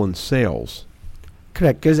your role in sales?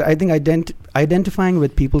 Correct, because I think identifying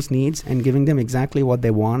with people's needs and giving them exactly what they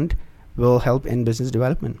want will help in business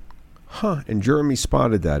development. And Jeremy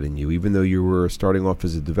spotted that in you, even though you were starting off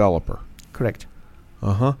as a developer. Correct.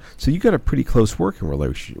 So you got a pretty close working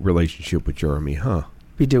relationship with Jeremy, huh?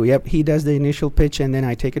 We do, yep. He does the initial pitch, and then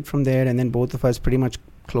I take it from there, and then both of us pretty much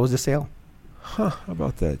close the sale. How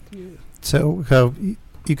about that? So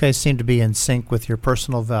you guys seem to be in sync with your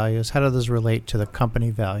personal values. How do those relate to the company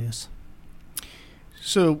values?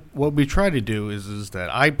 So what we try to do is that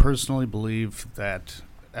I personally believe that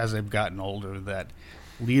as I've gotten older, that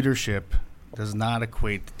leadership does not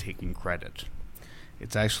equate to taking credit.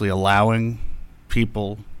 It's actually allowing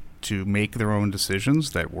people to make their own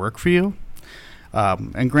decisions that work for you,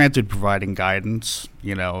 and granted, providing guidance,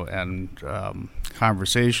 and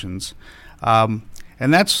conversations, and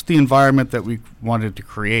that's the environment that we wanted to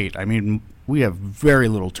create. I mean, we have very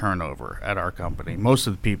little turnover at our company. Most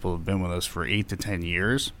of the people have been with us for 8 to 10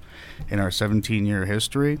 years in our 17-year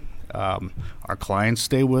history. Our clients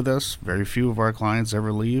stay with us. Very few of our clients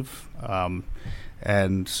ever leave,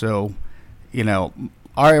 and so,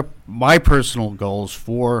 my personal goals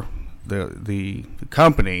for the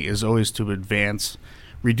company is always to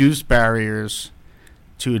reduce barriers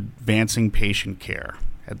to advancing patient care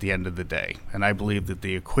at the end of the day. And I believe that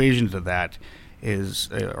the equation to that is,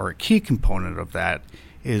 or a key component of that,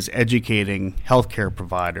 is educating healthcare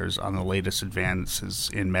providers on the latest advances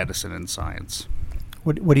in medicine and science.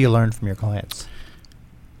 What do you learn from your clients?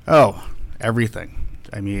 Oh, everything.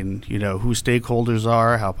 I mean, who stakeholders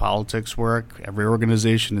are, how politics work. Every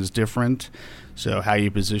organization is different, so how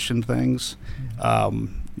you position things,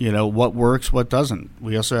 what works, what doesn't.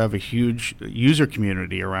 We also have a huge user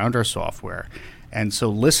community around our software, and so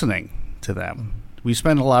listening to them. We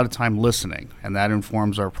spend a lot of time listening, and that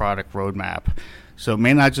informs our product roadmap. So it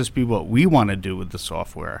may not just be what we want to do with the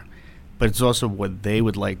software, but it's also what they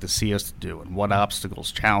would like to see us do, and what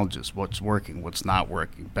obstacles, challenges, what's working, what's not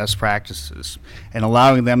working, best practices, and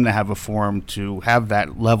allowing them to have a forum to have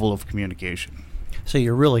that level of communication. So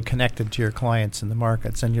you're really connected to your clients in the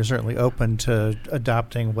markets, and you're certainly open to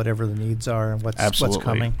adopting whatever the needs are and what's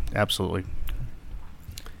coming. Absolutely.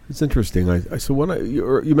 It's interesting.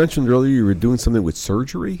 You mentioned earlier you were doing something with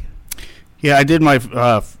surgery? Yeah, I did my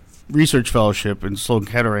research fellowship in Sloan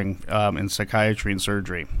Kettering in psychiatry and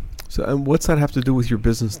surgery. So, and what's that have to do with your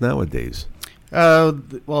business nowadays?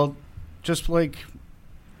 Well, just like,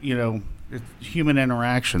 human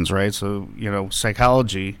interactions, right? So,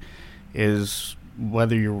 psychology is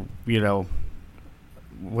whether you're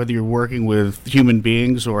working with human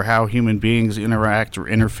beings or how human beings interact or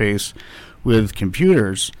interface with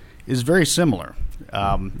computers is very similar.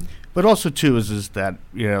 But also, too, is that,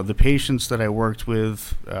 the patients that I worked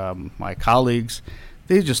with, my colleagues,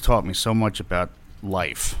 they just taught me so much about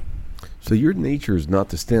life. So your nature is not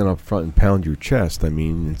to stand up front and pound your chest. I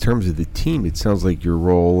mean, in terms of the team, it sounds like your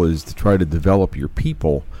role is to try to develop your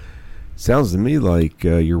people. Sounds to me like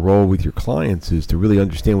your role with your clients is to really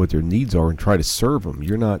understand what their needs are and try to serve them.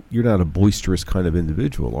 You're not a boisterous kind of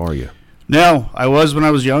individual, are you? No, I was when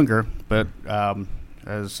I was younger, but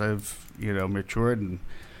as I've matured and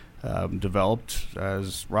developed,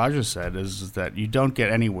 as Raja said, is that you don't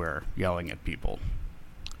get anywhere yelling at people.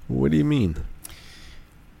 What do you mean?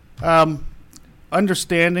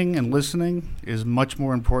 Understanding and listening is much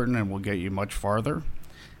more important and will get you much farther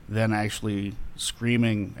than actually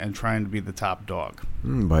screaming and trying to be the top dog.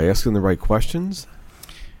 By asking the right questions?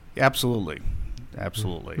 Absolutely.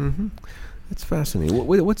 Mm-hmm. That's fascinating.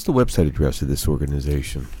 What's the website address of this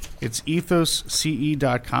organization? It's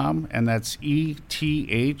ethosce.com, and that's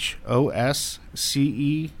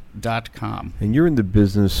ethosce.com. And you're in the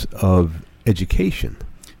business of education.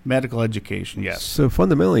 Medical education, yes. So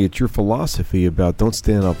fundamentally, it's your philosophy about don't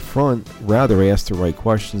stand up front, rather ask the right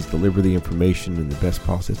questions, deliver the information in the best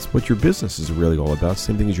possible. It's what your business is really all about.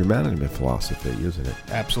 Same thing as your management philosophy, isn't it?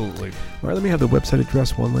 Absolutely. All right, let me have the website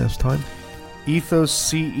address one last time.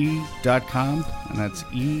 ethosce.com, and that's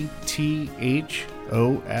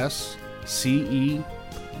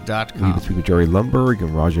ethosce.com. We speak with Jerry Lundberg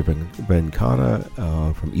and Raja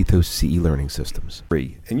Venkata from Ethos CE Learning Systems.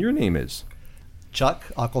 And your name is? Chuck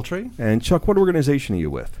Ochiltree. And Chuck, what organization are you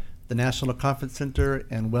with? The National Conference Center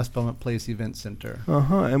and West Belmont Place Event Center.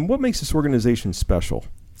 And what makes this organization special?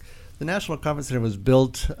 The National Conference Center was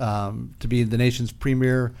built to be the nation's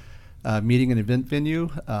premier meeting and event venue.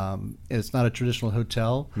 It's not a traditional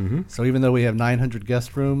hotel. So even though we have 900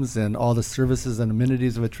 guest rooms and all the services and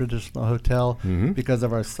amenities of a traditional hotel, because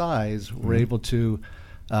of our size, we're able to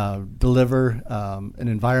deliver an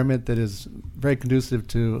environment that is very conducive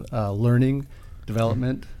to learning,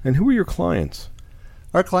 development. And who are your clients?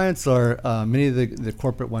 Our clients are many of the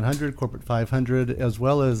corporate 100, corporate 500, as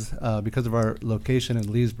well as because of our location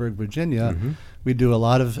in Leesburg, Virginia, we do a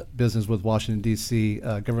lot of business with Washington, D.C.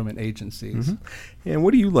 Government agencies. And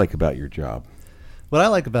what do you like about your job? What I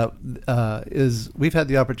like about is we've had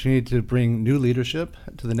the opportunity to bring new leadership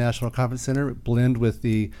to the National Conference Center, blend with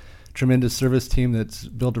the tremendous service team that's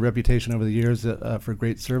built a reputation over the years for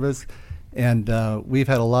great service. And we've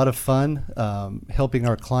had a lot of fun helping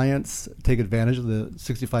our clients take advantage of the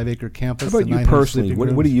 65-acre campus. How about you personally?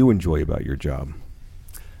 What do you enjoy about your job?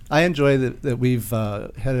 I enjoy that we've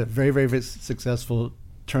had a very, very, very successful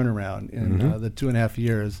turnaround in the 2.5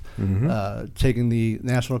 years, taking the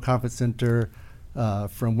National Conference Center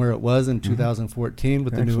from where it was in 2014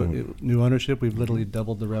 with the new ownership. We've literally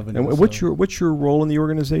doubled the revenue. And what's your role in the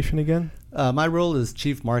organization again? My role is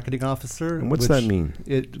Chief Marketing Officer. And what's that mean?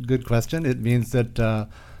 Good question. It means that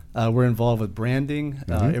we're involved with branding,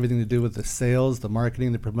 everything to do with the sales, the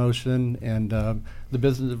marketing, the promotion, and the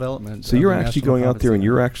business development. So you're actually going out there and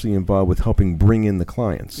you're actually involved with helping bring in the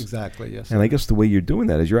clients. Exactly, yes. And I guess the way you're doing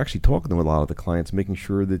that is you're actually talking to a lot of the clients, making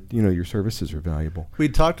sure that your services are valuable. We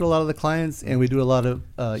talk to a lot of the clients, and we do a lot of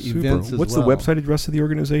events as well. What's the website address of the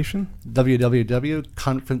organization?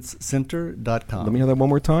 www.conferencecenter.com. Let me have that one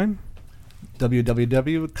more time.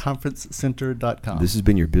 www.conferencecenter.com. This has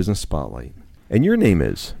been your Business Spotlight. And your name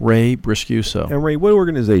is? Ray Briscuso. And Ray, what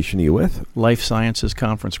organization are you with? Life Sciences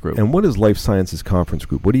Conference Group. And what is Life Sciences Conference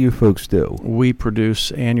Group? What do you folks do? We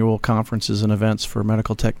produce annual conferences and events for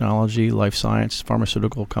medical technology, life science,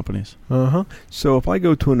 pharmaceutical companies. So if I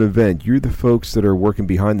go to an event, you're the folks that are working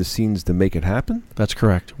behind the scenes to make it happen? That's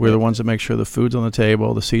correct. We're the ones that make sure the food's on the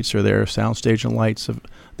table, the seats are there, soundstage and lights are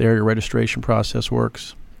there, your registration process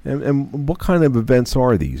works. And what kind of events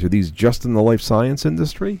are these? Are these just in the life science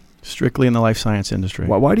industry? Strictly in the life science industry.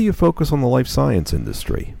 Why do you focus on the life science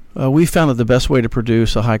industry? We found that the best way to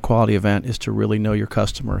produce a high-quality event is to really know your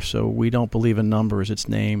customer. So we don't believe in numbers, it's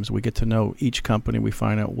names. We get to know each company. We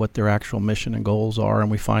find out what their actual mission and goals are,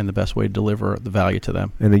 and we find the best way to deliver the value to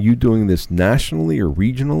them. And are you doing this nationally or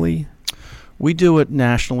regionally? We do it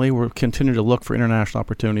nationally. We're continuing to look for international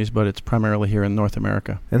opportunities, but it's primarily here in North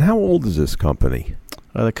America. And how old is this company?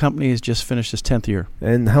 The company has just finished its 10th year.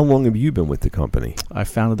 And how long have you been with the company? I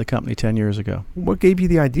founded the company 10 years ago. What gave you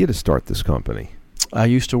the idea to start this company? I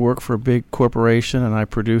used to work for a big corporation, and I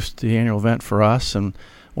produced the annual event for us. And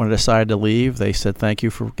when I decided to leave, they said, thank you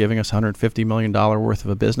for giving us $150 million worth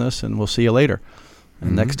of a business, and we'll see you later.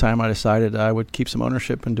 And next time I decided I would keep some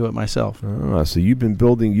ownership and do it myself. So you've been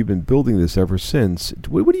building this ever since.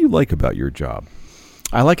 What do you like about your job?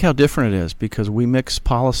 I like how different it is because we mix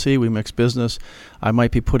policy, we mix business. I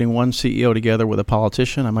might be putting one CEO together with a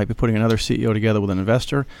politician. I might be putting another CEO together with an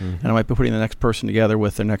investor. And I might be putting the next person together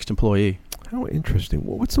with their next employee. How interesting.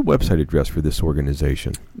 Well, what's the website address for this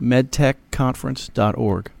organization?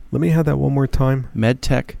 medtechconference.org. Let me have that one more time.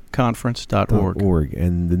 medtechconference.org.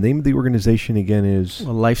 And the name of the organization again is?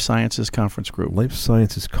 Life Sciences Conference Group. Life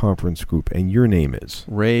Sciences Conference Group. And your name is?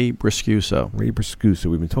 Ray Briscuso. Ray Briscuso.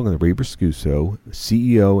 We've been talking to Ray Briscuso,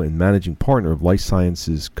 CEO and managing partner of Life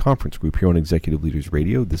Sciences Conference Group here on Executive Leaders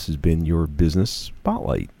Radio. This has been your Business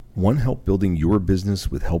Spotlight. Want help building your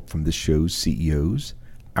business with help from this show's CEOs?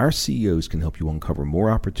 Our CEOs can help you uncover more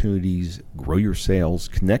opportunities, grow your sales,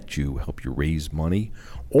 connect you, help you raise money,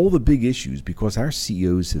 all the big issues, because our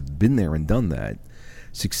CEOs have been there and done that,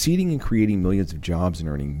 succeeding in creating millions of jobs and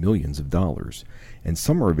earning millions of dollars. And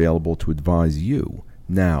some are available to advise you.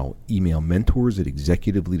 Now, email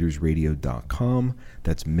mentors@executiveleadersradio.com.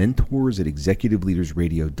 That's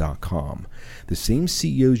mentors@executiveleadersradio.com. The same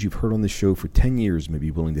CEOs you've heard on the show for 10 years may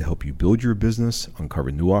be willing to help you build your business,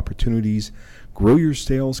 uncover new opportunities, grow your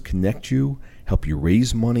sales, connect you, help you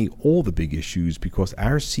raise money, all the big issues, because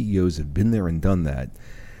our CEOs have been there and done that,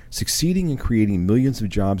 succeeding in creating millions of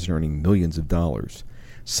jobs and earning millions of dollars.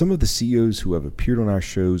 Some of the CEOs who have appeared on our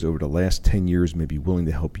shows over the last 10 years may be willing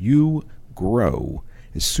to help you grow,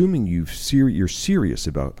 assuming you're serious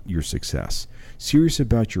about your success, serious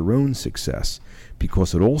about your own success,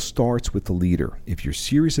 because it all starts with the leader. If you're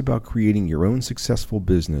serious about creating your own successful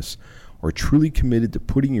business, or truly committed to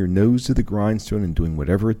putting your nose to the grindstone and doing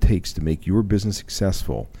whatever it takes to make your business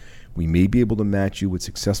successful, we may be able to match you with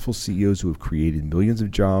successful CEOs who have created millions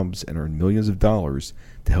of jobs and earned millions of dollars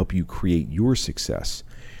to help you create your success.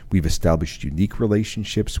 We've established unique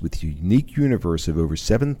relationships with a unique universe of over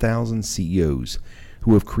 7,000 CEOs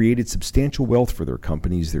who have created substantial wealth for their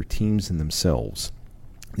companies, their teams, and themselves.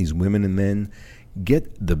 These women and men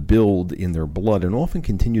get the build in their blood and often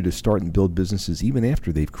continue to start and build businesses even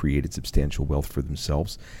after they've created substantial wealth for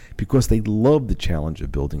themselves because they love the challenge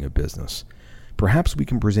of building a business. Perhaps we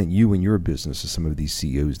can present you and your business to some of these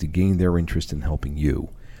CEOs to gain their interest in helping you.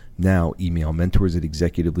 Now, email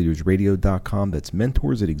mentors@executiveleadersradio.com. That's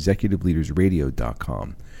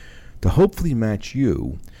mentors@executiveleadersradio.com to hopefully match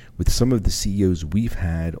you with some of the CEOs we've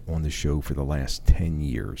had on the show for the last 10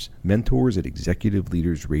 years.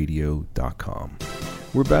 mentors@executiveleadersradio.com.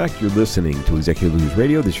 We're back. You're listening to Executive Leaders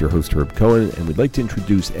Radio. This is your host, Herb Cohen, and we'd like to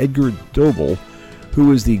introduce Edgar Doble,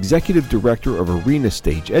 who is the Executive Director of Arena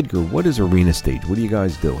Stage. Edgar, what is Arena Stage? What are you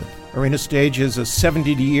guys doing? Arena Stage is a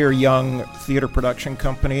 70-year young theater production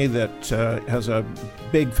company that has a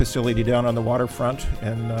big facility down on the waterfront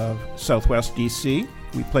in southwest D.C.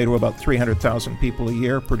 We play to about 300,000 people a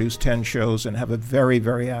year, produce 10 shows, and have a very,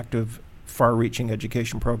 very active, far-reaching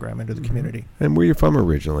education program into the community. And where are you from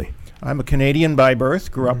originally? I'm a Canadian by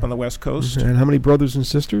birth, grew up on the West Coast. And how many brothers and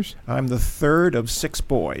sisters? I'm the third of 6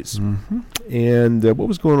 boys. And what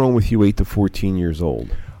was going on with you 8 to 14 years old?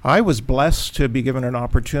 I was blessed to be given an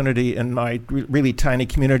opportunity in my really tiny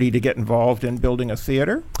community to get involved in building a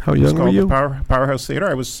theater. How young were you? It was called the Powerhouse Theater.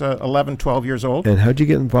 I was 11, 12 years old. And how'd you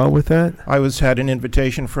get involved with that? I had an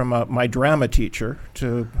invitation from my drama teacher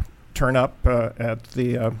to turn up at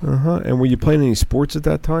the... And were you playing any sports at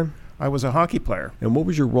that time? I was a hockey player. And what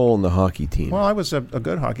was your role in the hockey team? Well, I was a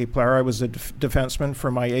good hockey player. I was a defenseman for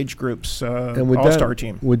my age group's all-star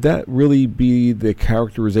team. Would that really be the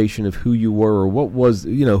characterization of who you were, or what was,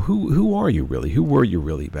 who are you really? Who were you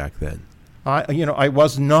really back then? I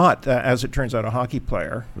was not, as it turns out, a hockey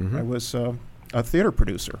player. I was a theater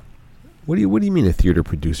producer. What do you mean a theater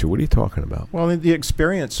producer? What are you talking about? Well, the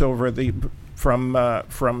experience over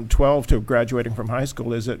from 12 to graduating from high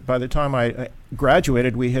school is that by the time I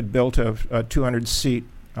graduated, we had built a 200-seat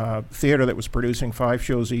theater that was producing 5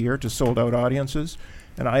 shows a year to sold-out audiences.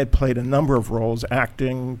 And I had played a number of roles,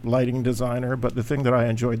 acting, lighting designer, but the thing that I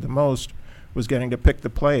enjoyed the most was getting to pick the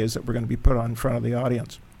plays that were going to be put on in front of the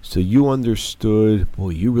audience. So you understood,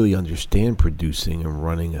 you really understand producing and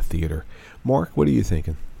running a theater. Mark, what are you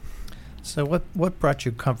thinking? So what brought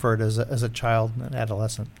you comfort as a child and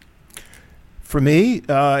adolescent? For me,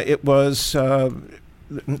 it was.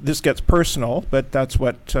 This gets personal, but that's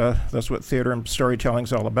what theater and storytelling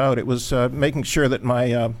is all about. It was making sure that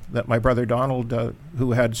my brother Donald,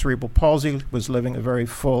 who had cerebral palsy, was living a very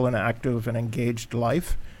full and active and engaged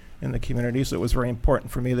life in the community. So it was very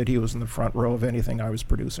important for me that he was in the front row of anything I was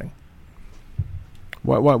producing.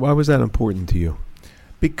 Why was that important to you?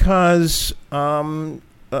 Because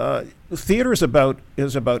theater is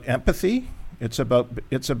about empathy. It's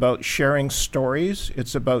about sharing stories.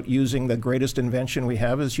 It's about using the greatest invention we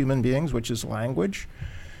have as human beings, which is language.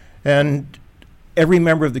 And every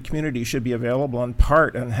member of the community should be available in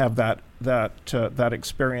part and have that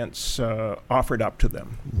experience offered up to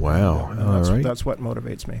them. Wow! All right. That's what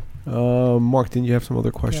motivates me. Mark, didn't you have some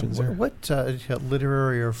other questions there? What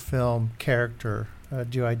literary or film character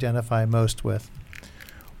do you identify most with?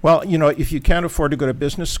 Well, if you can't afford to go to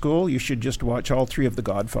business school, you should just watch all 3 of the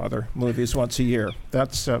Godfather movies once a year.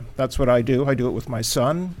 That's what I do. I do it with my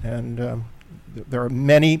son, and there are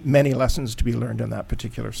many, many lessons to be learned in that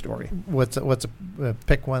particular story.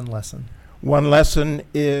 Pick one lesson? One lesson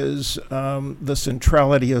is the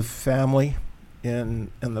centrality of family in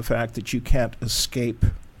the fact that you can't escape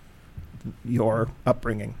your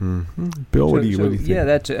upbringing. Bill, what do you think? Yeah,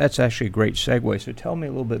 that's actually a great segue. So tell me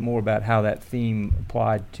a little bit more about how that theme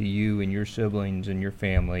applied to you and your siblings and your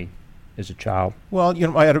family as a child. Well,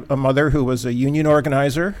 I had a mother who was a union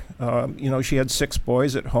organizer. She had 6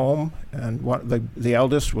 boys at home, and the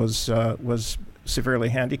eldest was severely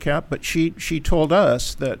handicapped. But she told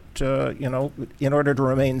us that in order to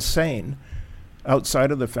remain sane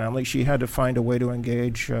outside of the family, she had to find a way to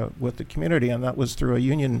engage with the community, and that was through a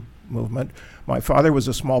union movement. My father was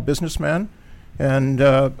a small businessman, and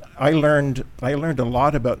I learned a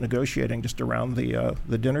lot about negotiating just around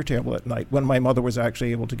the dinner table at night when my mother was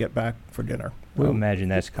actually able to get back for dinner. I imagine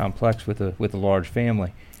that's complex with a large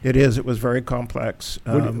family. It is. It was very complex.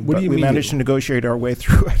 What do but you we mean? managed to negotiate our way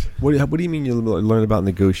through it. What do you mean you learn about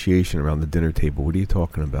negotiation around the dinner table? What are you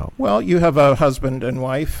talking about? Well, you have a husband and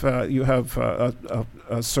wife. You have a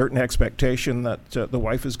certain expectation that the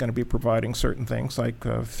wife is going to be providing certain things like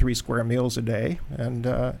 3 square meals a day, and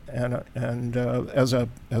as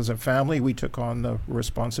a family, we took on the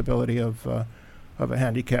responsibility of a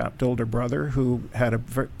handicapped older brother who had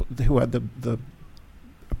the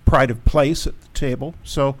pride of place at the table.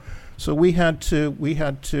 So we had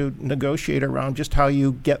to negotiate around just how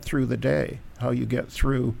you get through the day, how you get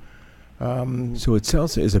through. So it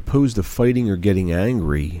sounds, as opposed to fighting or getting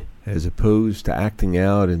angry, as opposed to acting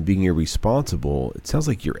out and being irresponsible, it sounds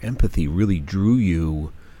like your empathy really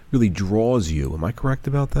draws you. Am I correct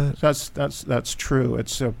about that? That's true.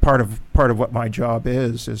 It's part of what my job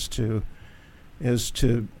is to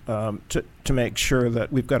make sure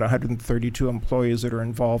that we've got 132 employees that are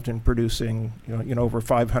involved in producing over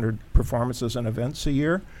 500 performances and events a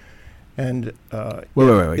year. And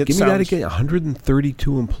wait. Give me that again.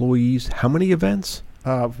 132 employees. How many events?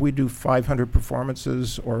 We do 500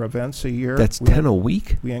 performances or events a year. That's 10 a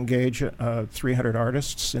week? We engage 300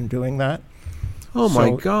 artists in doing that. Oh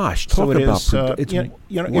my gosh! Talk so it about is, wow.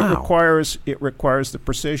 It requires the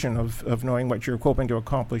precision of knowing what you're hoping to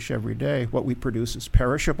accomplish every day. What we produce is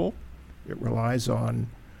perishable. It relies on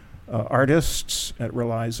artists. It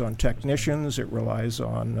relies on technicians. It relies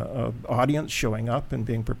on audience showing up and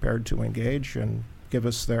being prepared to engage and give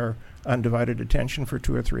us their undivided attention for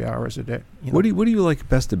 2 or 3 hours a day. What do you like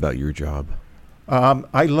best about your job?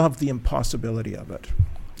 I love the impossibility of it.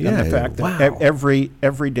 Yeah, and the fact that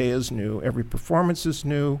every day is new, every performance is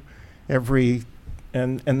new, and we're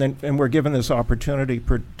given this opportunity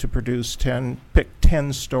to produce 10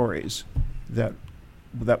 stories that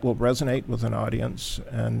will resonate with an audience,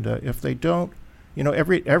 and if they don't,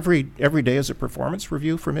 every day is a performance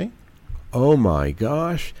review for me. Oh my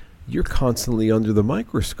gosh! You're constantly under the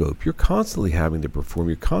microscope. You're constantly having to perform.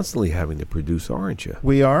 You're constantly having to produce, aren't you?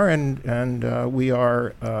 We are, and we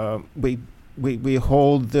are. We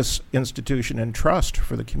hold this institution in trust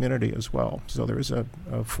for the community as well. So there is a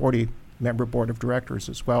 40-member board of directors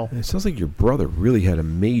as well. And it sounds like your brother really had a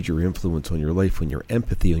major influence on your life, on your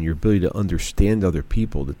empathy, on your ability to understand other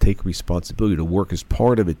people, to take responsibility, to work as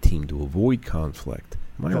part of a team, to avoid conflict.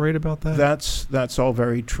 Am I right about that? That's all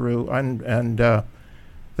very true, and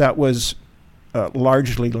that was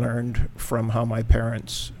largely learned from how my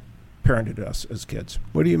parents parented us as kids.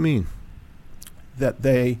 What do you mean? That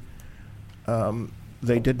they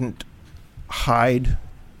didn't hide,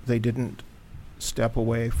 they didn't step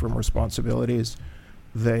away from responsibilities.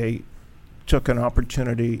 They took an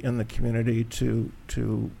opportunity in the community to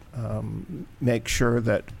make sure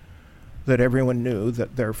that everyone knew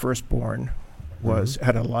that their firstborn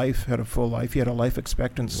had a full life. He had a life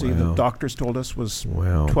expectancy the doctors told us was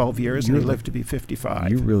 12 years, and he lived to be 55.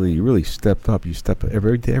 You really stepped up. You step up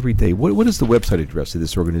every day. What is the website address of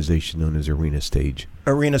this organization known as Arena Stage?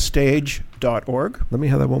 arenastage.org. Let me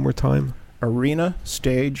have that one more time.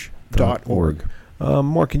 arenastage.org.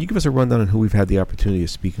 Mark, can you give us a rundown on who we've had the opportunity of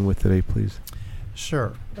speaking with today, please?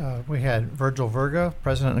 Sure. We had Virgil Verga,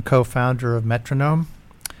 president and co-founder of Metronome,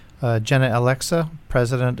 Jenna Alexa,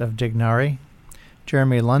 president of Dignari,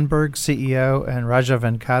 Jeremy Lundberg, CEO, and Raja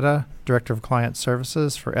Venkata, Director of Client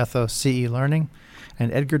Services for Ethos CE Learning,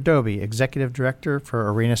 and Edgar Doby, Executive Director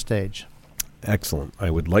for Arena Stage. Excellent.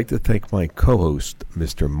 I would like to thank my co-host,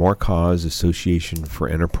 Mr. Mark Haas, Association for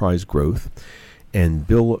Enterprise Growth, and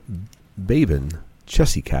Bill Bavin,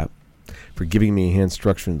 ChessieCap, for giving me a hand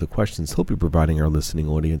structure into the questions. He'll be providing our listening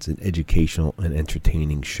audience an educational and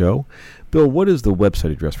entertaining show. Bill, what is the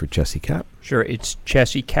website address for ChessieCap? Sure, it's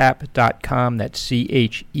chessiecap.com. That's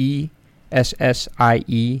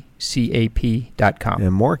ChessieCap.com.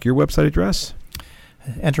 And Mark, your website address?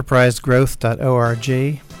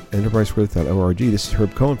 enterprisegrowth.org. enterprisegrowth.org. This is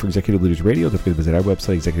Herb Cohen for Executive Leaders Radio. Don't forget to visit our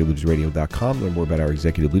website, executiveleadersradio.com. Learn more about our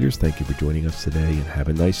executive leaders. Thank you for joining us today, and have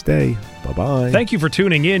a nice day. Bye-bye. Thank you for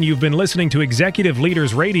tuning in. You've been listening to Executive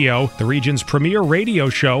Leaders Radio, the region's premier radio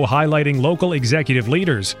show highlighting local executive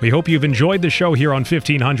leaders. We hope you've enjoyed the show here on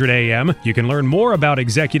 1500 AM. You can learn more about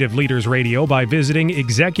Executive Leaders Radio by visiting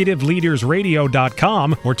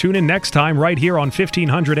executiveleadersradio.com, or tune in next time right here on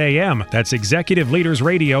 1500 AM. That's executiveleadersradio.com.